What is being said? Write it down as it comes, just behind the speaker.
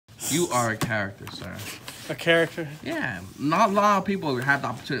You are a character, sir. A character? Yeah. Not a lot of people have the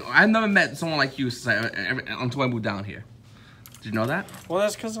opportunity. I've never met someone like you until I moved down here. Did you know that? Well,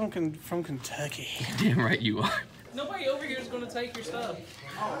 that's because I'm from Kentucky. Damn right you are. Nobody over here is going to take your stuff.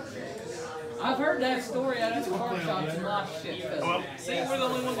 I've heard that story out of the car shops and lost shit. See, we're the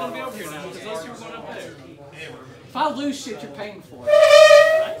only ones going to be over here now, because those two are going up there. If I lose shit, you're paying for it.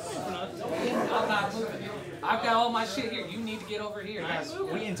 I'm not moving. I've got all my shit here. You need to get over here. Guys,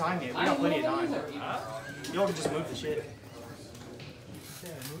 we ain't time yet. We got plenty of time. Y'all can just move the shit.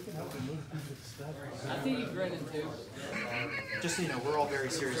 I think you're grinning too. Just so you know, we're all very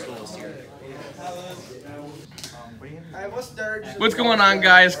serious duelists here. What's going on,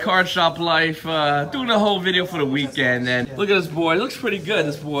 guys? Card Shop Life. Doing a whole video for the weekend, and look at this board. It looks pretty good,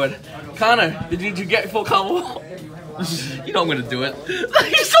 this board. Connor, did you get full combo? You know I'm gonna do it.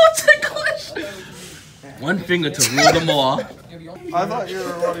 He's so ticklish. One finger to rule them all. I thought you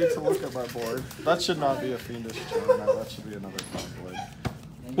were ready to look at my board. That should not be a fiendish chain. No, that should be another conflict.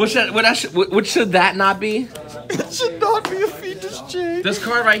 What should that not be? It should not be a fiendish chain. This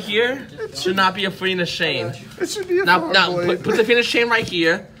card right here should not be a fiendish chain. It should be a now put the fiendish chain right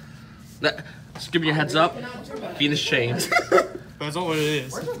here. Just give me a heads up. Fiendish chain. That's not what it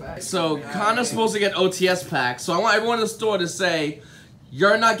is. So Connor's supposed to get OTS packs. So I want everyone in the store to say,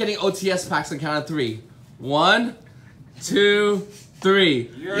 you're not getting OTS packs on count of 3. 1, 2,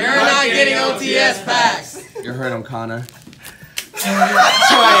 3. You're not getting OTS packs. You heard him, Connor.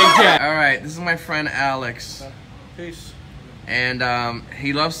 Try again. All right, this is my friend Alex. Peace. And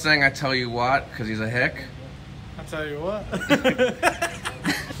he loves saying "I tell you what" because he's a hick. I tell you what.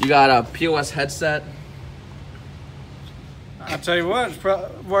 You got a POS headset. I tell you what, it's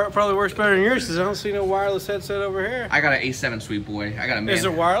probably works better than yours because I don't see no wireless headset over here. I got an A7 sweet boy. I got a man. Is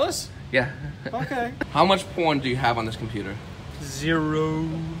it wireless? Yeah. Okay. How much porn do you have on this computer? 0.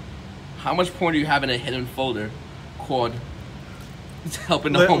 How much porn do you have in a hidden folder called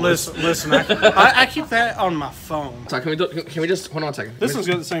helping the homeless? Listen, I keep that on my phone. So can we just hold on a second? This one's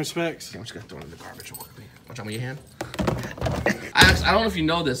got the same specs. Okay, I'm just gonna throw it in the garbage real quickly. Watch out with your hand. Alex, I don't know if you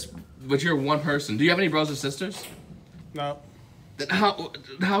know this, but you're one person. Do you have any brothers or sisters? No. Then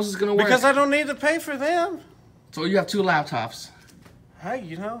how's this gonna work? Because I don't need to pay for them. So you have 2 laptops. Hey,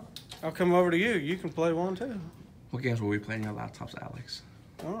 you know, I'll come over to you. You can play one too. What games will we play on your laptops, Alex?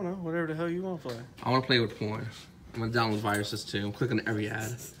 I don't know, whatever the hell you want to play. I want to play with porn. I'm gonna download viruses too. I'm clicking every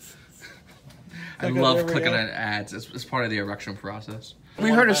ad. I love clicking on ads. It's part of the erection process.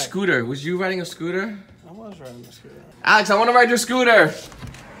 We heard a scooter. Was you riding a scooter? I was riding a scooter. Alex, I want to ride your scooter.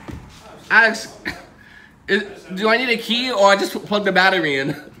 Alex, do I need a key or I just plug the battery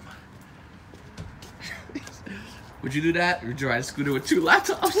in? Would you do that? Would you ride a scooter with 2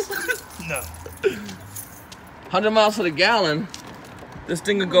 laptops? No. 100 miles to the gallon. This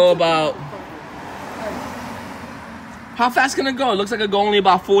thing could go about... How fast can it go? It looks like it go only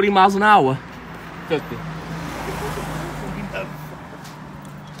about 40 miles an hour. 50.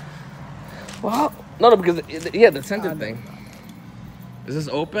 Well, no, because, yeah, the tinted thing. Is this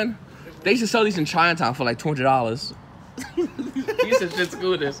open? They used to sell these in Chinatown for like $200. These are shit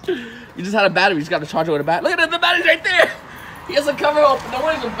scooters. You just had a battery, you just got to charge it with a battery. Look at the battery's right there. He has a cover open. No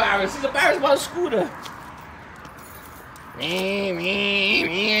one is embarrassed. He's embarrassed about a scooter.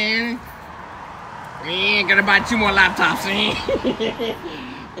 Gonna buy 2 more laptops.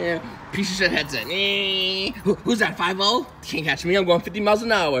 Yeah, piece of shit headset. Who's that, 5-0? Can't catch me, I'm going 50 miles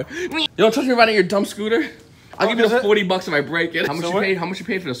an hour. You don't trust me riding your dumb scooter? I'll give you the $40 if I break it. How much you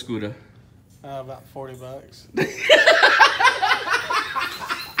paid for the scooter? About $40.